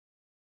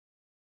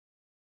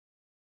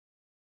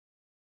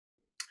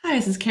Hi,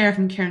 this is Kara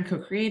from Kara & Co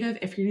Creative.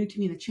 If you're new to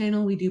me on the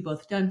channel, we do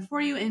both done for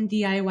you and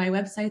DIY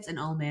websites and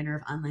all manner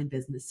of online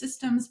business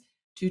systems.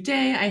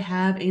 Today, I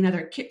have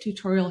another kit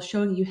tutorial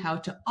showing you how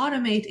to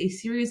automate a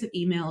series of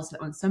emails so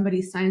that when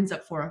somebody signs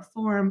up for a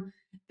form,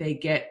 they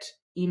get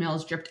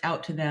emails dripped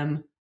out to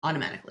them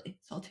automatically.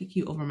 So I'll take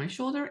you over my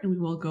shoulder and we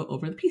will go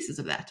over the pieces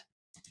of that.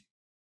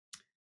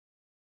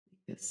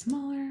 Make this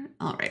smaller.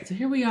 All right, so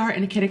here we are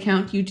in a Kit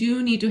account. You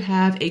do need to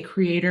have a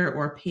creator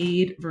or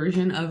paid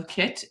version of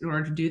Kit in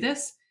order to do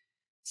this.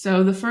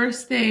 So the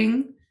first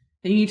thing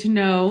that you need to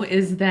know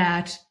is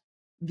that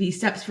the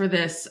steps for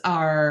this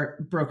are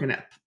broken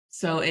up.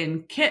 So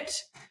in Kit,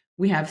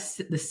 we have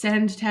the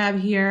Send tab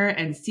here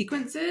and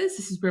Sequences.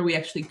 This is where we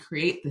actually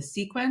create the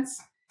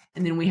sequence.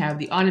 And then we have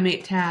the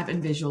Automate tab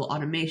and Visual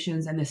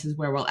Automations. And this is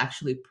where we'll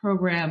actually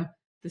program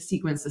the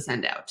sequence to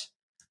send out.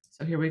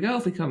 So here we go.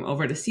 If we come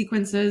over to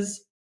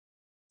Sequences,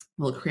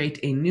 we'll create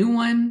a new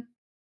one.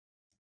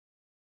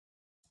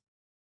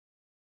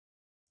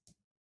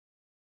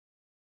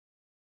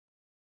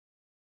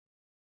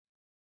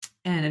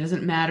 And it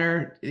doesn't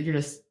matter, you're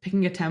just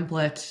picking a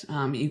template.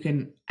 You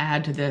can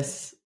add to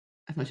this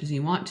as much as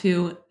you want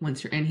to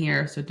once you're in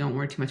here, so don't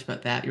worry too much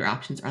about that. Your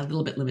options are a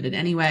little bit limited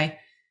anyway.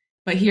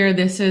 But here,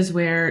 this is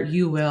where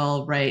you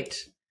will write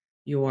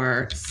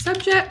your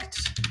subject.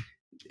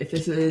 If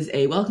this is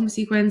a welcome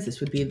sequence,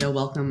 this would be the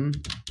welcome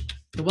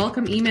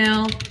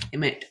email. It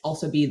might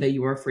also be the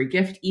your free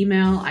gift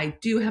email. I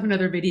do have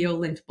another video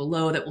linked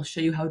below that will show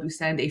you how to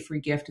send a free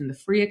gift in the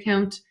free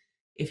account.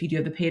 If you do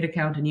have the paid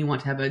account and you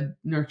want to have a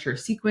nurture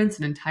sequence,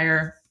 an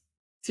entire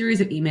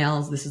series of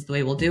emails, this is the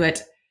way we'll do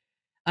it.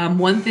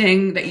 One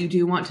thing that you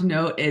do want to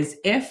note is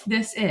if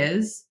this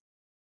is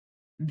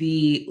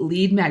the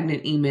lead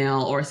magnet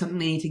email or something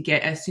they need to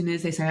get as soon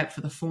as they sign up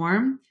for the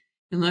form,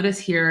 you'll notice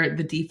here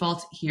the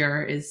default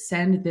here is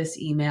send this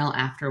email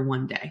after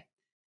 1 day.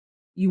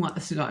 You want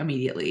this to go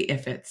immediately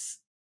if it's,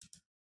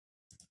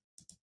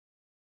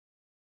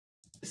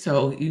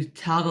 so you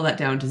toggle that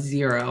down to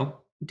 0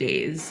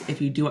 days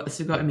if you do want this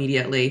to go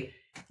immediately.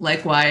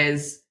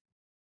 Likewise,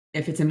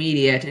 if it's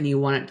immediate and you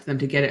want them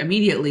to get it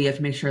immediately, you have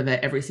to make sure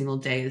that every single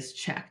day is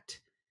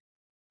checked.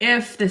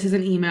 If this is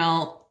an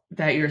email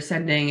that you're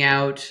sending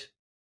out,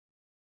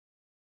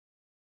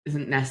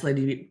 doesn't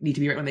necessarily need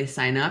to be right when they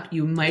sign up,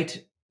 you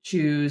might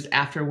choose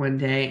after 1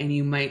 day and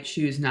you might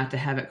choose not to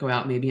have it go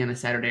out maybe on a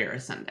Saturday or a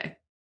Sunday.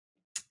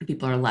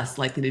 People are less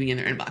likely to be in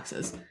their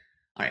inboxes.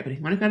 All right, but if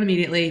you want to go out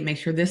immediately, make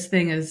sure this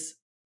thing is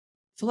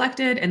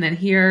selected, and then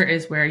here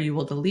is where you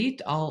will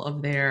delete all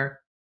of their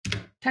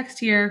text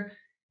here,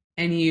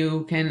 and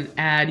you can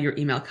add your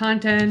email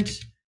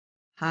content.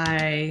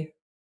 Hi.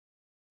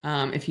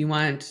 If you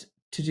want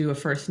to do a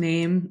first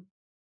name,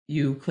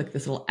 you click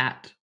this little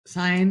 @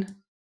 sign,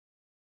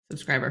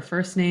 subscriber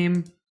first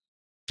name,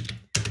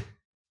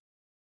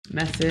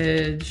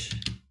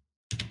 message.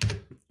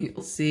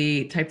 You'll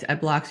see type to add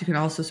blocks. You can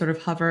also sort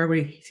of hover where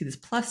you see this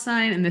plus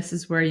sign, and this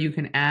is where you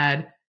can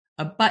add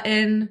a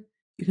button.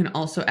 You can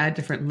also add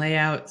different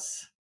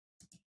layouts.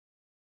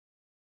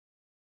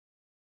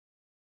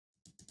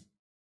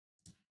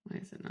 Why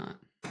is it not?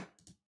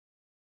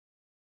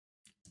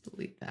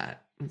 Delete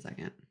that. 1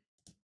 second.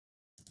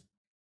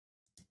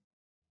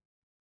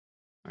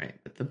 All right,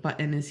 but the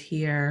button is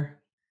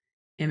here.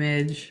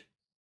 Image.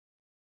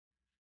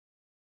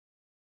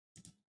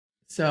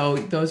 So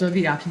those are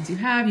the options you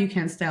have. You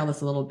can style this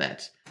a little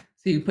bit.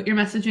 So you put your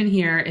message in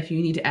here. If you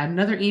need to add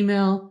another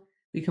email,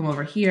 we come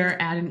over here,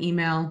 add an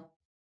email,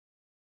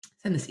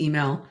 send this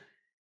email.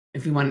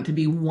 If we want it to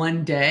be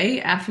 1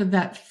 day after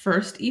that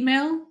first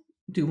email,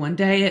 do 1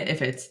 day.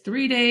 If it's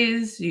 3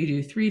 days, you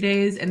do 3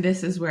 days. And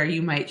this is where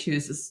you might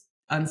choose this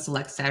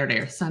unselect Saturday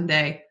or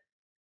Sunday.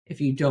 If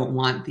you don't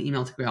want the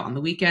email to go out on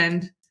the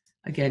weekend,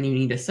 again, you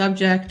need a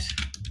subject.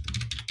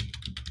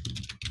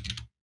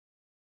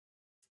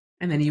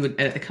 And then you would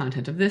edit the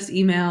content of this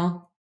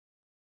email.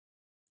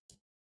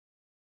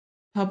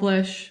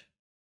 Publish.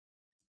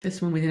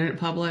 This one we didn't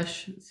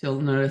publish. So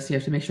you'll notice you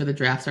have to make sure the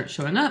drafts aren't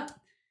showing up.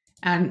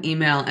 Add an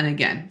email, and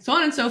again, so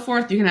on and so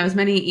forth. You can have as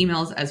many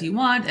emails as you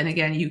want. And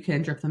again, you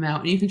can drip them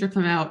out, and you can drip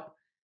them out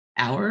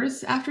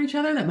hours after each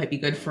other. That might be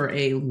good for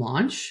a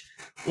launch,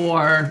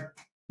 or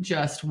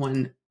just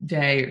 1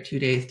 day or 2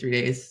 days, 3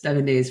 days,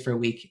 7 days for a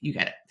week. You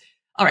get it.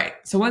 All right.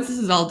 So once this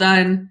is all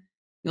done,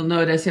 you'll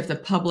notice you have to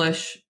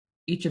publish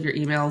each of your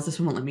emails. This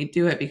one won't let me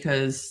do it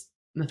because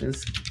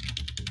nothing's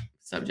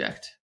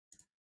subject.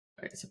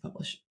 All right, so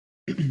publish.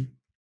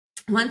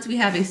 Once we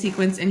have a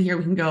sequence in here,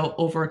 we can go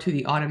over to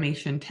the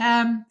automation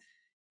tab.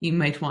 You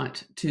might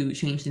want to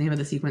change the name of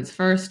the sequence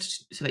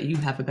first so that you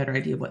have a better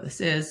idea of what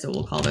this is. So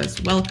we'll call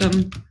this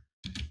welcome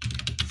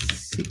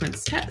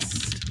sequence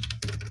test.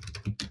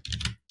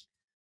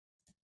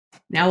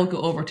 Now we'll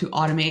go over to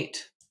automate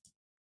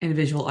and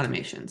visual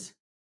automations.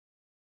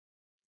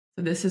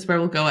 So this is where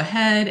we'll go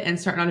ahead and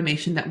start an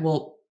automation that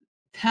will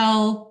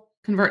tell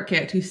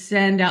ConvertKit to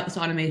send out this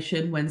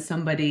automation when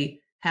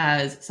somebody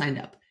has signed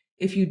up.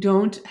 If you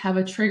don't have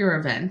a trigger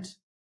event,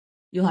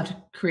 you'll have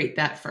to create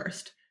that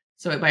first.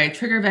 So by a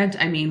trigger event,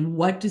 I mean,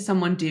 what does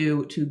someone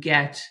do to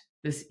get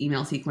this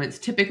email sequence?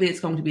 Typically, it's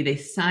going to be they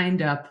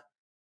signed up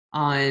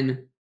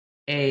on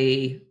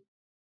a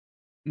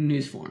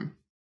news form.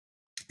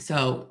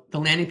 So the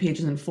landing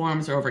pages and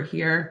forms are over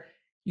here.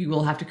 You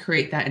will have to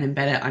create that and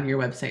embed it on your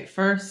website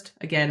first.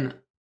 Again,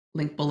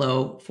 link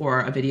below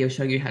for a video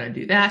showing you how to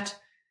do that.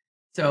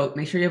 So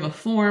make sure you have a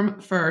form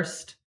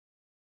first,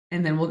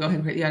 and then we'll go ahead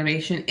and create the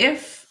automation.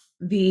 If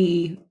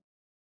the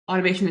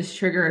automation is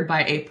triggered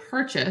by a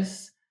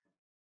purchase,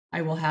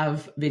 I will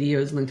have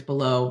videos linked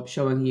below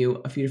showing you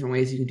a few different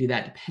ways you can do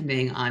that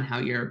depending on how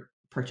your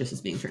purchase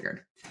is being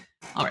triggered.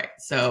 All right,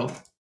 so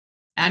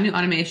add new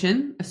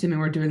automation, assuming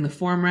we're doing the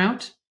form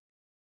route.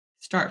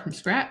 Start from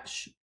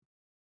scratch.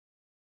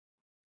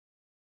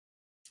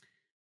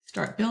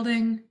 Start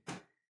building.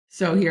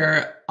 So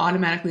here,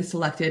 automatically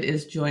selected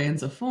is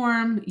joins a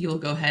form. You'll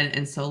go ahead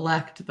and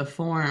select the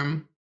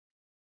form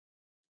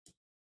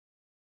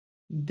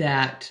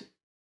that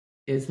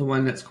is the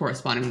one that's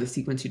corresponding to the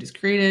sequence you just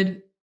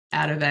created.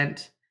 Add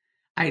event.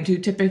 I do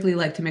typically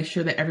like to make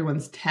sure that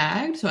everyone's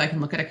tagged so I can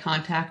look at a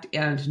contact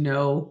and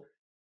know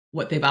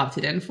what they've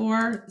opted in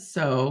for.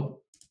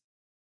 So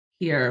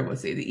here, let's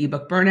say the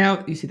ebook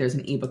burnout. You see there's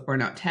an ebook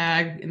burnout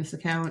tag in this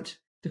account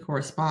to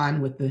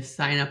correspond with the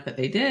sign up that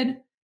they did.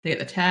 They get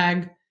the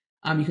tag.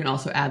 You can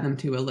also add them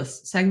to a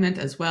list segment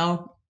as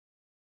well.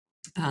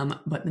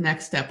 But the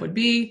next step would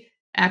be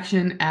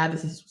action, add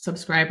this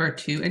subscriber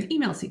to an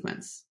email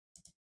sequence.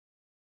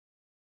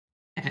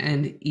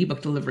 And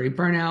ebook delivery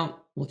burnout,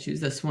 we'll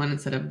choose this one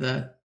instead of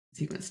the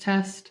sequence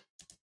test.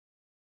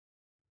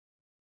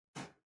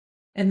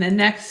 And then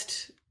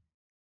next,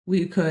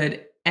 we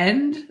could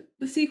end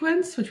the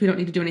sequence, which we don't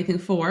need to do anything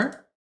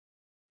for,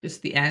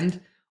 just the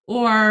end.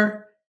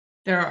 Or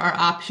there are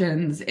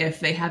options if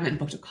they haven't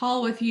booked a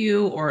call with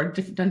you or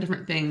done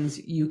different things,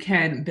 you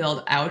can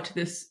build out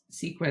this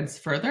sequence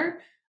further,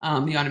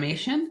 the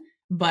automation.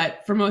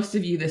 But for most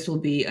of you, this will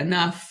be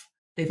enough.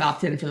 They've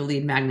opted in for the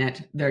lead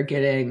magnet. They're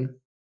getting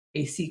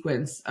a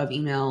sequence of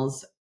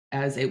emails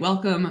as a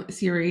welcome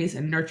series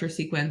and nurture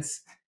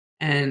sequence.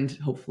 And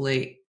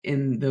hopefully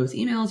in those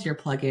emails, you're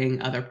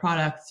plugging other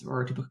products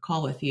or to book a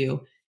call with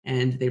you,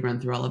 and they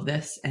run through all of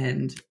this.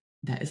 And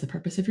that is the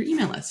purpose of your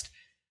email list.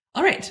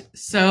 All right,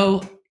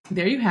 so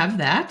there you have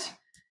that.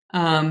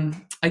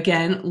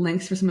 Again,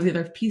 links for some of the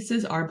other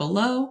pieces are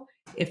below.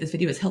 If this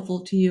video is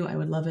helpful to you, I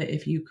would love it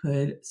if you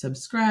could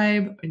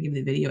subscribe and give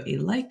the video a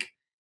like,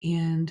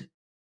 and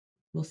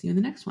we'll see you in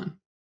the next one.